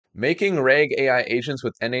Making RAG AI agents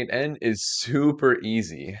with n8n is super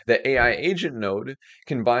easy. The AI agent node,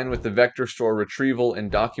 combined with the vector store retrieval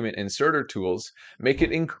and document inserter tools, make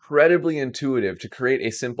it incredibly intuitive to create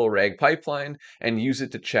a simple RAG pipeline and use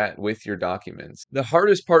it to chat with your documents. The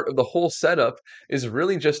hardest part of the whole setup is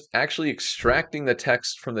really just actually extracting the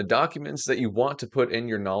text from the documents that you want to put in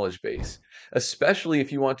your knowledge base, especially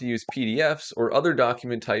if you want to use PDFs or other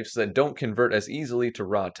document types that don't convert as easily to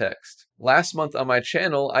raw text. Last month on my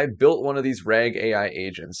channel, I built one of these RAG AI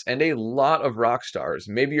agents, and a lot of rock stars,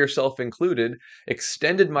 maybe yourself included,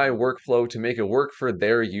 extended my workflow to make it work for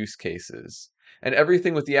their use cases. And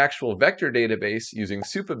everything with the actual vector database using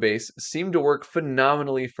Supabase seemed to work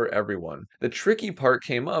phenomenally for everyone. The tricky part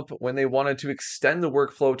came up when they wanted to extend the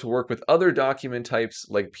workflow to work with other document types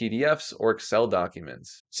like PDFs or Excel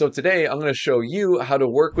documents. So today I'm going to show you how to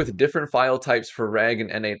work with different file types for RAG and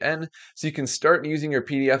n8n so you can start using your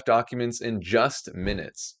PDF documents in just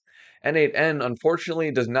minutes. N8n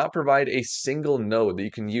unfortunately does not provide a single node that you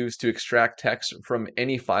can use to extract text from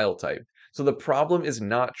any file type. So the problem is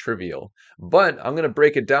not trivial, but I'm going to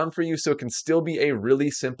break it down for you so it can still be a really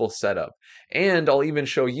simple setup. And I'll even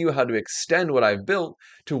show you how to extend what I've built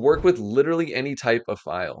to work with literally any type of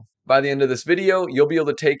file. By the end of this video, you'll be able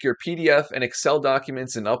to take your PDF and Excel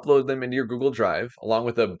documents and upload them into your Google Drive, along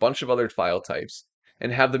with a bunch of other file types,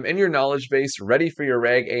 and have them in your knowledge base ready for your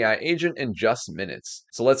RAG AI agent in just minutes.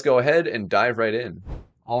 So let's go ahead and dive right in.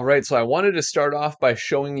 All right, so I wanted to start off by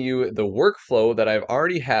showing you the workflow that I've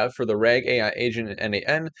already have for the RAG AI agent in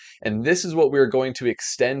n8n, and this is what we're going to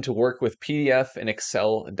extend to work with PDF and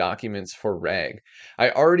Excel documents for RAG.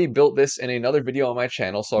 I already built this in another video on my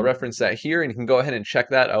channel, so I'll reference that here, and you can go ahead and check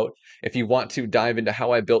that out if you want to dive into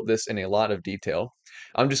how I built this in a lot of detail.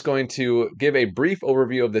 I'm just going to give a brief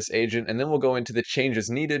overview of this agent, and then we'll go into the changes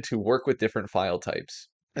needed to work with different file types.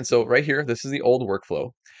 And so right here, this is the old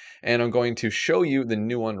workflow, and I'm going to show you the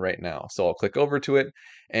new one right now. So I'll click over to it,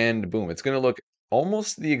 and boom, it's going to look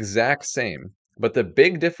almost the exact same. But the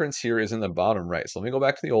big difference here is in the bottom right. So let me go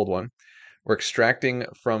back to the old one. We're extracting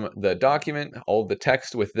from the document all the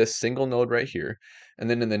text with this single node right here. And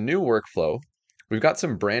then in the new workflow, we've got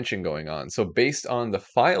some branching going on. So based on the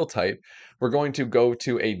file type, we're going to go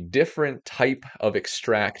to a different type of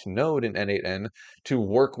extract node in n8n to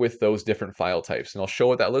work with those different file types. And I'll show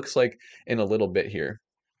what that looks like in a little bit here.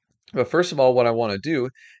 But first of all, what I want to do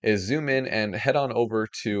is zoom in and head on over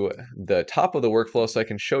to the top of the workflow so I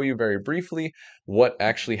can show you very briefly what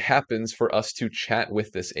actually happens for us to chat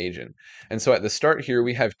with this agent. And so at the start here,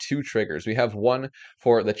 we have two triggers. We have one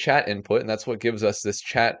for the chat input, and that's what gives us this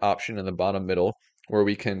chat option in the bottom middle, where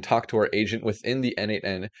we can talk to our agent within the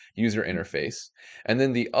n8n user interface. And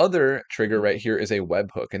then the other trigger right here is a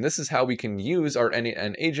webhook. And this is how we can use our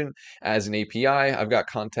n8n agent as an API. I've got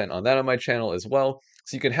content on that on my channel as well.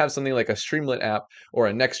 So you could have something like a Streamlit app or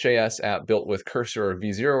a Next.js app built with Cursor or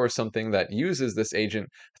V0 or something that uses this agent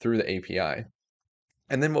through the API.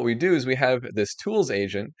 And then what we do is we have this tools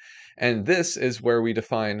agent, and this is where we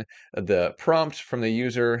define the prompt from the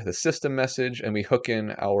user, the system message, and we hook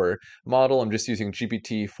in our model. I'm just using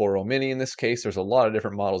GPT-4o mini in this case. There's a lot of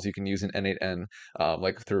different models you can use in n8n,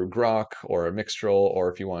 like through Grok or Mixtral,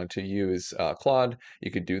 or if you wanted to use Claude,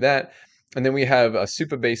 you could do that. And then we have a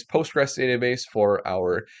Supabase Postgres database for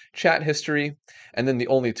our chat history. And then the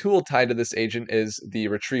only tool tied to this agent is the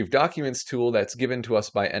retrieve documents tool that's given to us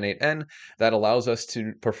by n8n that allows us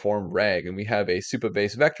to perform RAG. And we have a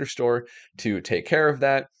Supabase vector store to take care of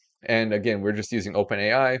that. And again, we're just using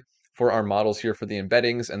OpenAI for our models here for the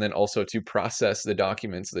embeddings, and then also to process the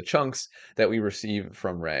documents, the chunks that we receive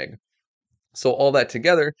from RAG. So all that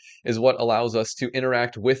together is what allows us to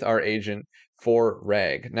interact with our agent for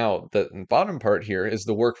RAG. Now, the bottom part here is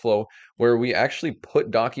the workflow where we actually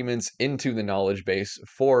put documents into the knowledge base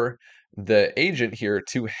for the agent here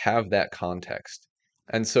to have that context.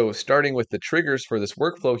 And so starting with the triggers for this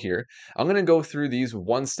workflow here, I'm going to go through these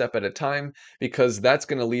one step at a time because that's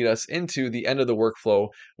going to lead us into the end of the workflow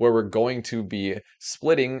where we're going to be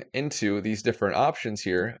splitting into these different options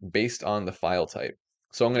here based on the file type.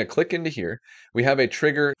 So I'm going to click into here. We have a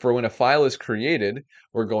trigger for when a file is created,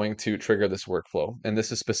 we're going to trigger this workflow. And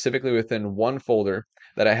this is specifically within one folder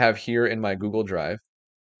that I have here in my Google Drive.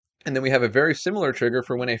 And then we have a very similar trigger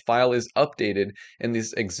for when a file is updated in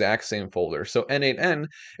this exact same folder. So n8n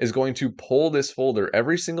is going to pull this folder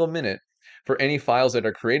every single minute for any files that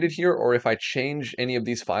are created here, or if I change any of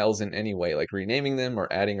these files in any way, like renaming them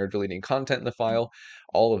or adding or deleting content in the file,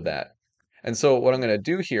 all of that. And so what I'm going to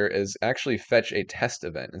do here is actually fetch a test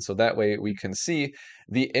event. And so that way we can see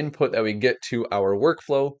the input that we get to our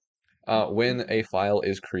workflow when a file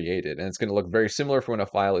is created. And it's going to look very similar for when a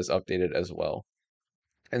file is updated as well.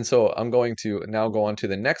 And so I'm going to now go on to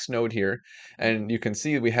the next node here, and you can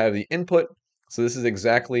see we have the input. So this is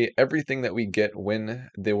exactly everything that we get when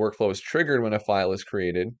the workflow is triggered when a file is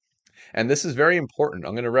created. And this is very important.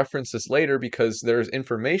 I'm going to reference this later because there's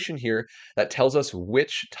information here that tells us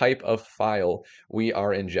which type of file we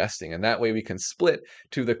are ingesting. And that way we can split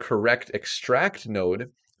to the correct extract node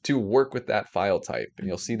to work with that file type. And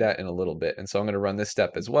you'll see that in a little bit. And so I'm going to run this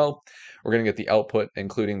step as well. We're going to get the output,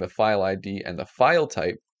 including the file ID and the file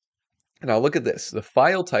type. Now look at this. The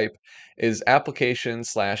file type is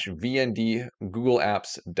application/VND Google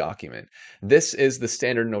Apps document. This is the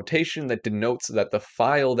standard notation that denotes that the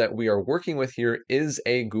file that we are working with here is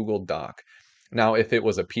a Google Doc. Now, if it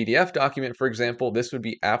was a PDF document, for example, this would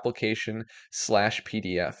be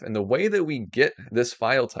application/PDF. And the way that we get this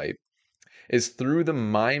file type is through the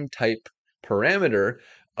mimeType parameter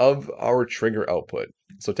of our trigger output.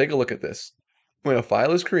 So take a look at this. When a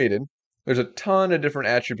file is created, there's a ton of different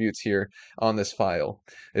attributes here on this file.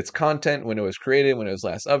 Its content, when it was created, when it was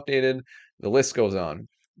last updated, the list goes on.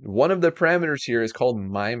 One of the parameters here is called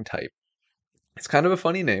mimeType. It's kind of a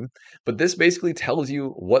funny name, but this basically tells you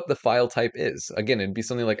what the file type is. Again, it'd be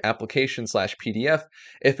something like application/PDF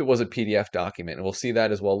if it was a PDF document. And we'll see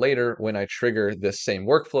that as well later when I trigger this same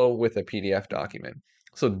workflow with a PDF document.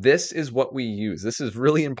 So this is what we use. This is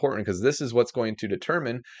really important because this is what's going to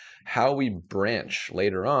determine how we branch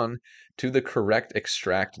later on to the correct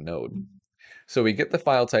extract node. So we get the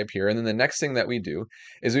file type here, and then the next thing that we do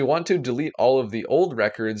is we want to delete all of the old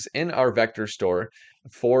records in our vector store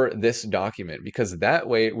for this document, because that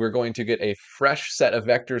way we're going to get a fresh set of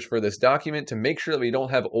vectors for this document to make sure that we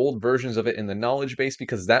don't have old versions of it in the knowledge base,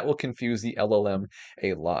 because that will confuse the LLM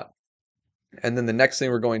a lot. And then the next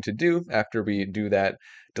thing we're going to do after we do that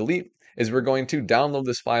delete is we're going to download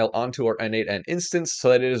this file onto our n8n instance so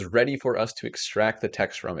that it is ready for us to extract the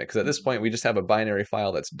text from it. Because at this point, we just have a binary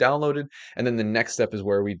file that's downloaded, and then the next step is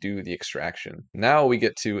where we do the extraction. Now we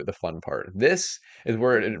get to the fun part. This is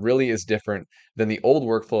where it really is different than the old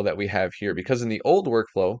workflow that we have here, because in the old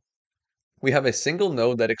workflow, we have a single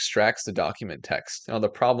node that extracts the document text. Now, the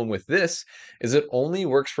problem with this is it only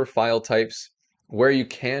works for file types where you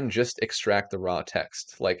can just extract the raw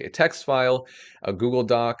text, like a text file, a Google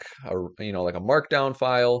Doc, like a Markdown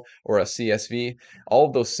file, or a CSV, all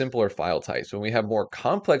of those simpler file types. When we have more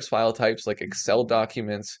complex file types like Excel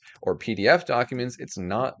documents or PDF documents, it's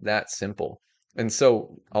not that simple. And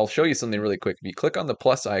so I'll show you something really quick. If you click on the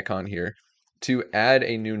plus icon here to add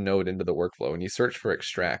a new node into the workflow and you search for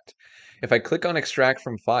extract, if I click on extract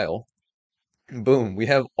from file, boom, we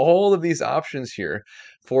have all of these options here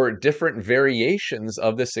for different variations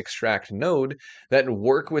of this extract node that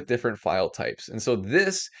work with different file types. And so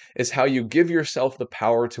this is how you give yourself the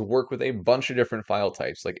power to work with a bunch of different file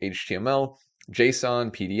types like HTML,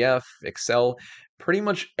 JSON, PDF, Excel, pretty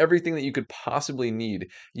much everything that you could possibly need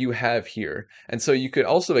you have here. And so you could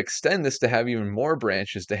also extend this to have even more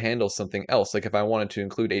branches to handle something else. Like if I wanted to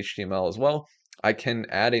include HTML as well, I can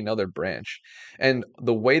add another branch. And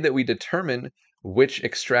the way that we determine which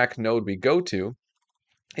extract node we go to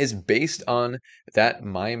is based on that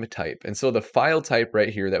mimeType. And so the file type right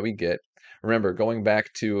here that we get, remember, going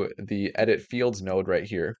back to the edit fields node right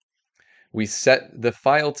here, we set the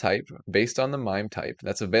file type based on the mimeType.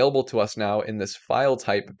 That's available to us now in this file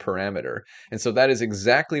type parameter. And so that is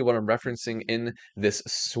exactly what I'm referencing in this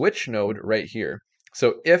switch node right here.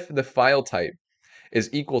 So if the file type is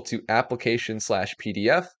equal to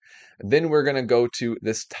application/PDF, then we're going to go to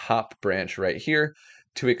this top branch right here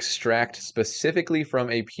to extract specifically from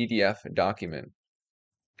a PDF document.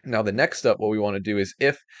 Now, the next step, what we want to do is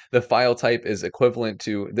if the file type is equivalent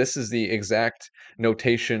to, this is the exact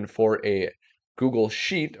notation for a Google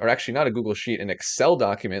Sheet, or actually not a Google Sheet, an Excel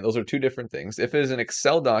document. Those are two different things. If it is an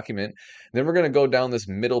Excel document, then we're going to go down this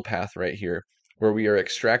middle path right here where we are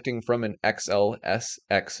extracting from an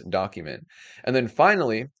XLSX document. And then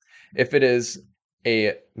finally, if it is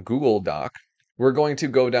a Google Doc, we're going to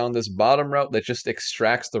go down this bottom route that just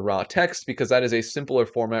extracts the raw text, because that is a simpler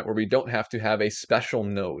format where we don't have to have a special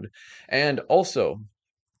node. And also,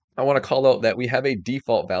 I want to call out that we have a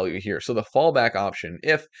default value here. So the fallback option,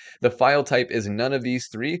 if the file type is none of these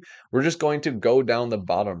three, we're just going to go down the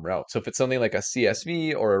bottom route. So if it's something like a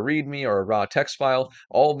CSV or a README or a raw text file,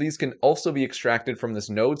 all of these can also be extracted from this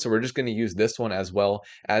node. So we're just going to use this one as well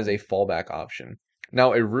as a fallback option.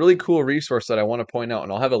 Now, a really cool resource that I want to point out,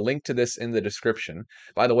 and I'll have a link to this in the description.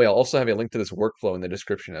 By the way, I'll also have a link to this workflow in the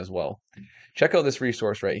description as well. Check out this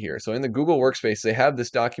resource right here. So in the Google Workspace, they have this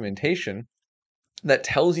documentation that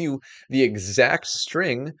tells you the exact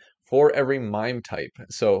string for every MIME type.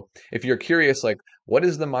 So if you're curious, like, what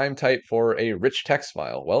is the MIME type for a rich text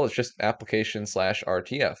file? Well, it's just application slash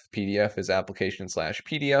RTF. PDF is application slash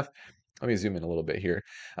PDF. Let me zoom in a little bit here.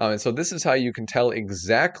 And so this is how you can tell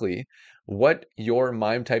exactly what your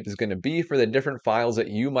MIME type is going to be for the different files that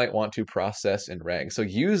you might want to process in RAG. So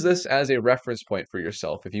use this as a reference point for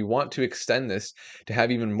yourself. If you want to extend this to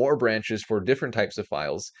have even more branches for different types of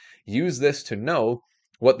files, use this to know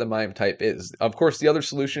what the MIME type is. Of course, the other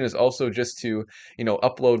solution is also just to,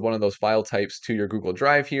 upload one of those file types to your Google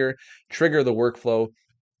Drive here, trigger the workflow,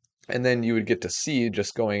 and then you would get to see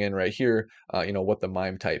just going in right here, what the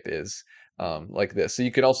MIME type is, like this. So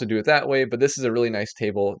you could also do it that way, but this is a really nice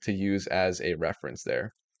table to use as a reference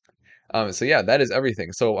there. So yeah, that is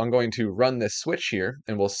everything. So I'm going to run this switch here,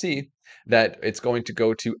 and we'll see that it's going to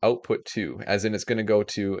go to output 2, as in it's going to go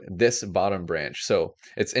to this bottom branch. So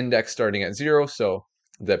it's indexed starting at 0, so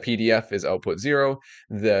the PDF is output 0,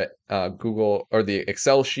 the Google or the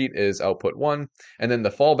Excel sheet is output 1, and then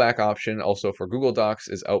the fallback option also for Google Docs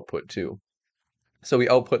is output 2. So we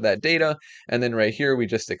output that data, and then right here we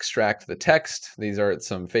just extract the text. These are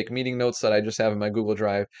some fake meeting notes that I just have in my Google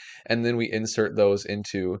Drive, and then we insert those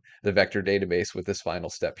into the vector database with this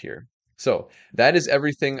final step here. So that is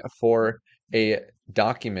everything for a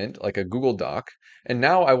document like a Google Doc. And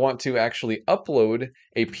now I want to actually upload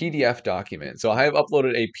a PDF document. So I have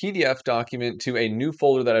uploaded a PDF document to a new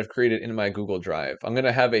folder that I've created in my Google Drive. I'm going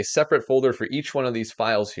to have a separate folder for each one of these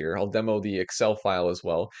files here. I'll demo the Excel file as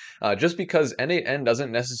well. Just because n8n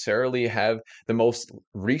doesn't necessarily have the most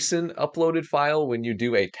recent uploaded file when you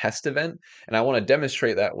do a test event, and I want to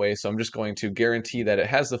demonstrate that way, so I'm just going to guarantee that it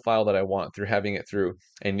has the file that I want through having it through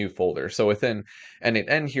a new folder. So within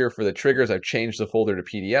n8n here for the triggers, I've changed the folder to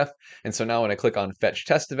PDF, and so now when I click on Fetch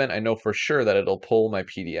Test Event, I know for sure that it'll pull my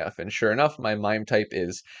PDF, and sure enough, my MIME type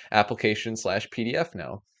is application/PDF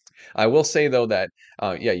now. I will say though that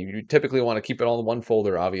yeah, you typically want to keep it all in one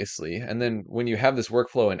folder, obviously. And then when you have this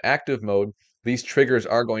workflow in active mode, these triggers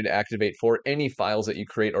are going to activate for any files that you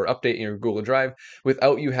create or update in your Google Drive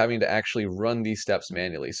without you having to actually run these steps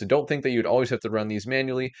manually. So don't think that you'd always have to run these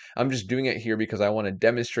manually. I'm just doing it here because I want to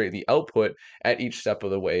demonstrate the output at each step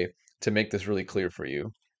of the way to make this really clear for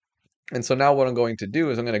you. And so now what I'm going to do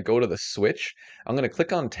is I'm going to go to the switch. I'm going to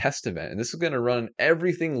click on test event, and this is going to run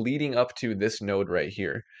everything leading up to this node right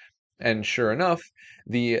here. And sure enough,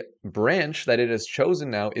 the branch that it has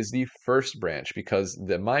chosen now is the first branch because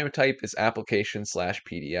the mimeType is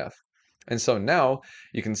application/PDF. And so now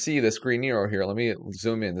you can see this green arrow here. Let me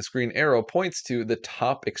zoom in. This green arrow points to the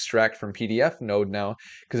top extract from PDF node now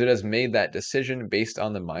because it has made that decision based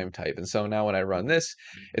on the mimeType. And so now when I run this,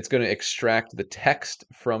 it's going to extract the text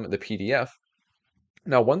from the PDF.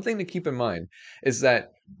 Now, one thing to keep in mind is that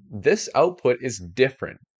this output is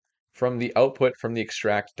different from the output from the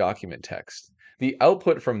extract document text. The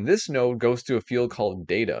output from this node goes to a field called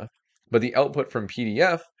data, but the output from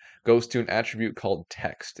PDF goes to an attribute called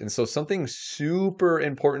text. And so something super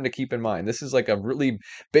important to keep in mind, this is like a really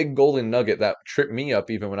big golden nugget that tripped me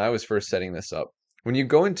up even when I was first setting this up. When you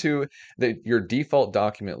go into your default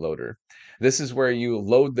document loader, this is where you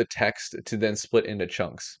load the text to then split into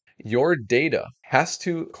chunks. Your data has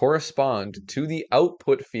to correspond to the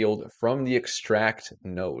output field from the extract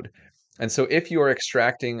node. And so if you are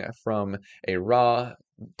extracting from a raw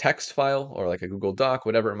text file or like a Google Doc,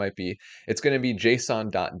 whatever it might be, it's going to be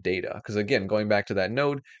json.data. Because again, going back to that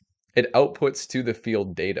node, it outputs to the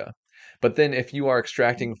field data. But then if you are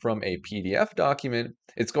extracting from a PDF document,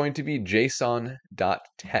 it's going to be json.text.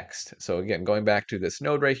 So again, going back to this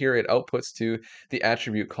node right here, it outputs to the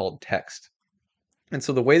attribute called text. And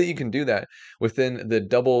so the way that you can do that within the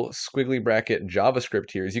double squiggly bracket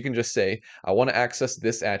JavaScript here is you can just say, I want to access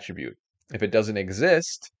this attribute. If it doesn't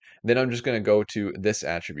exist, then I'm just going to go to this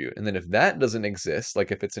attribute. And then if that doesn't exist, like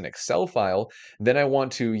if it's an Excel file, then I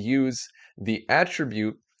want to use the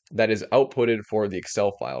attribute that is outputted for the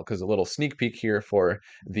Excel file. Because a little sneak peek here for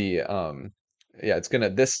the yeah, it's gonna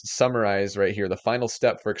this summarize right here. The final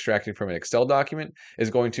step for extracting from an Excel document is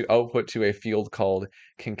going to output to a field called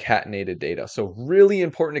concatenated data. So really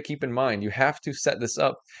important to keep in mind, you have to set this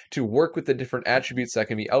up to work with the different attributes that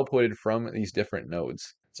can be outputted from these different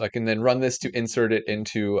nodes. So I can then run this to insert it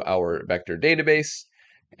into our vector database.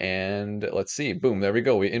 And let's see, boom, there we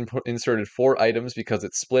go. We inserted 4 items because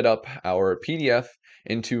it split up our PDF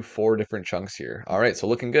into 4 different chunks here. All right, so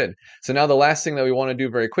looking good. So now the last thing that we want to do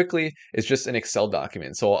very quickly is just an Excel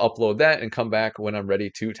document. So I'll upload that and come back when I'm ready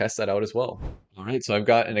to test that out as well. All right, so I've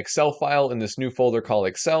got an Excel file in this new folder called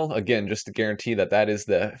Excel, again, just to guarantee that that is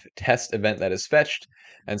the test event that is fetched.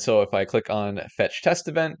 And so if I click on Fetch Test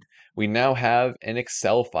Event, we now have an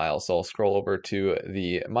Excel file. So I'll scroll over to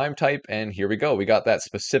the mimeType, and here we go. We got that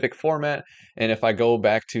specific format. And if I go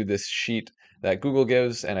back to this sheet that Google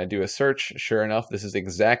gives and I do a search, sure enough, this is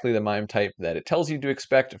exactly the mimeType that it tells you to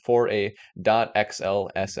expect for a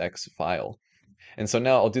 .xlsx file. And so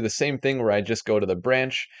now I'll do the same thing where I just go to the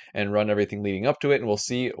branch and run everything leading up to it, and we'll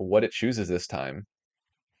see what it chooses this time.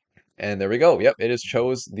 And there we go. Yep, it has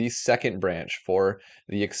chose the second branch for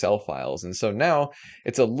the Excel files. And so now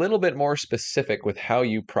it's a little bit more specific with how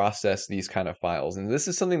you process these kind of files. And this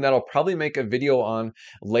is something that I'll probably make a video on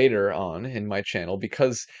later on in my channel,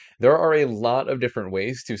 because there are a lot of different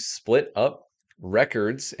ways to split up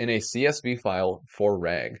records in a CSV file for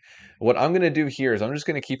RAG. What I'm going to do here is I'm just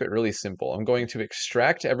going to keep it really simple. I'm going to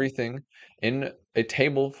extract everything in a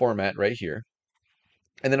table format right here.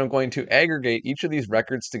 And then I'm going to aggregate each of these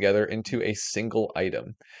records together into a single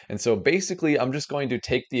item. And so basically, I'm just going to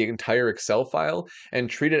take the entire Excel file and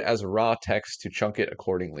treat it as raw text to chunk it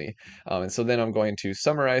accordingly. And so then I'm going to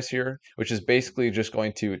summarize here, which is basically just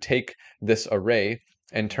going to take this array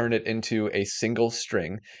and turn it into a single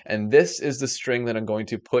string. And this is the string that I'm going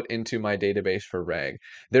to put into my database for RAG.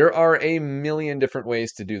 There are a million different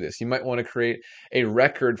ways to do this. You might want to create a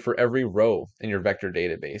record for every row in your vector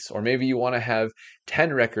database, or maybe you want to have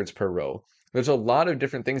 10 records per row. There's a lot of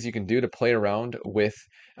different things you can do to play around with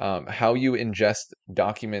how you ingest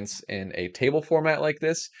documents in a table format like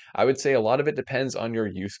this. I would say a lot of it depends on your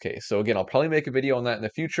use case. So again, I'll probably make a video on that in the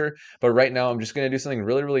future, but right now I'm just going to do something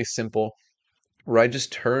really, really simple where I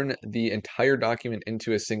just turn the entire document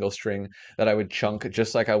into a single string that I would chunk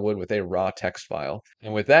just like I would with a raw text file.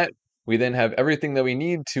 And with that, we then have everything that we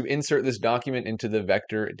need to insert this document into the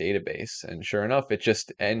vector database. And sure enough, it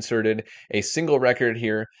just inserted a single record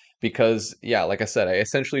here because, yeah, like I said, I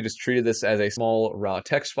essentially just treated this as a small raw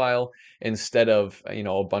text file instead of,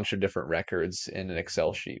 a bunch of different records in an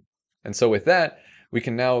Excel sheet. And so with that, we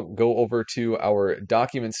can now go over to our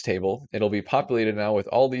documents table. It'll be populated now with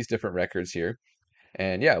all these different records here.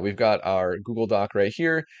 And yeah, we've got our Google Doc right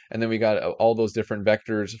here, and then we got all those different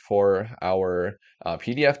vectors for our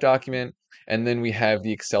PDF document, and then we have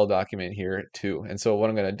the Excel document here too. And so what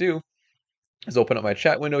I'm going to do is open up my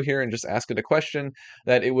chat window here and just ask it a question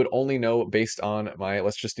that it would only know based on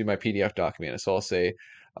let's just do my PDF document. So I'll say,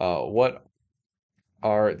 what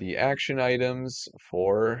are the action items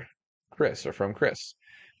for Chris or from Chris?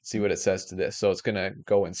 See what it says to this. So it's going to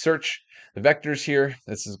go and search the vectors here.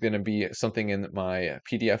 This is going to be something in my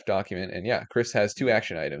PDF document. And yeah, Chris has 2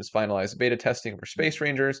 action items: finalize beta testing for Space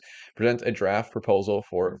Rangers, present a draft proposal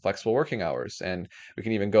for flexible working hours. And we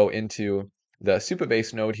can even go into the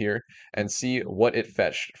Supabase node here and see what it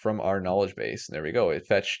fetched from our knowledge base. And there we go. It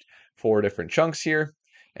fetched 4 different chunks here.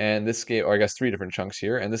 And this gave, or I guess 3 different chunks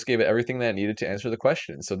here, and this gave it everything that it needed to answer the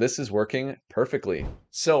question. So this is working perfectly.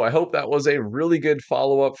 So I hope that was a really good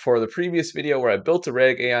follow-up for the previous video where I built a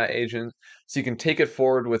RAG AI agent so you can take it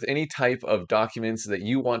forward with any type of documents that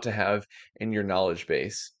you want to have in your knowledge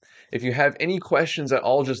base. If you have any questions at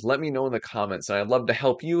all, just let me know in the comments, and I'd love to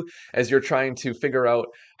help you as you're trying to figure out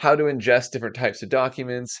how to ingest different types of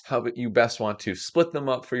documents, how you best want to split them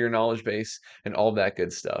up for your knowledge base, and all that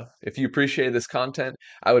good stuff. If you appreciate this content,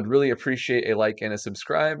 I would really appreciate a like and a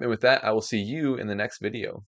subscribe. And with that, I will see you in the next video.